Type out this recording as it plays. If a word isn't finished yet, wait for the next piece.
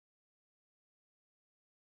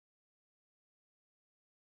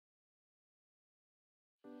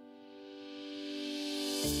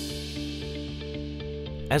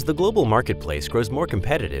As the global marketplace grows more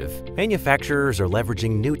competitive, manufacturers are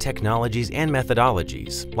leveraging new technologies and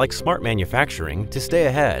methodologies, like smart manufacturing, to stay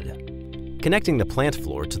ahead. Connecting the plant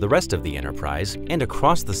floor to the rest of the enterprise and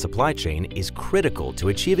across the supply chain is critical to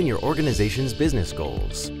achieving your organization's business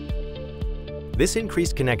goals. This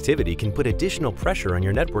increased connectivity can put additional pressure on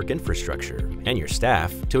your network infrastructure and your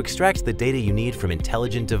staff to extract the data you need from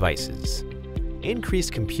intelligent devices.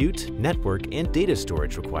 Increased compute, network, and data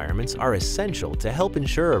storage requirements are essential to help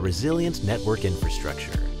ensure a resilient network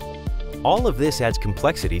infrastructure. All of this adds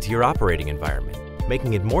complexity to your operating environment,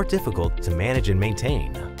 making it more difficult to manage and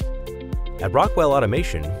maintain. At Rockwell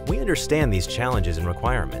Automation, we understand these challenges and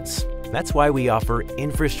requirements. That's why we offer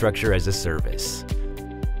Infrastructure as a Service.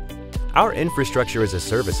 Our Infrastructure as a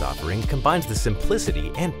Service offering combines the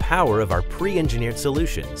simplicity and power of our pre-engineered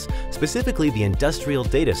solutions, specifically the Industrial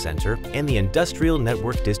Data Center and the Industrial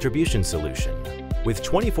Network Distribution Solution, with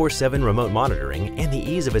 24/7 remote monitoring and the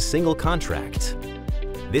ease of a single contract.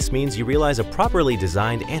 This means you realize a properly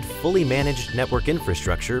designed and fully managed network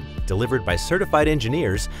infrastructure delivered by certified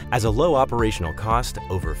engineers as a low operational cost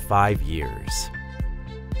over 5 years.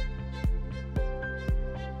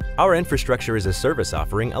 Our Infrastructure as a Service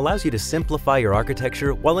offering allows you to simplify your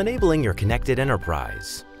architecture while enabling your connected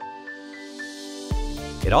enterprise.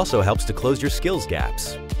 It also helps to close your skills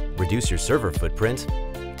gaps, reduce your server footprint,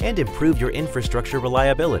 and improve your infrastructure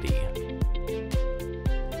reliability.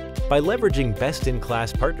 By leveraging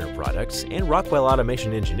best-in-class partner products and Rockwell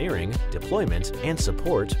Automation engineering, deployment, and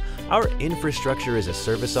support, our Infrastructure as a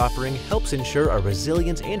Service offering helps ensure a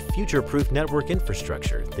resilient and future-proof network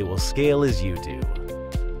infrastructure that will scale as you do.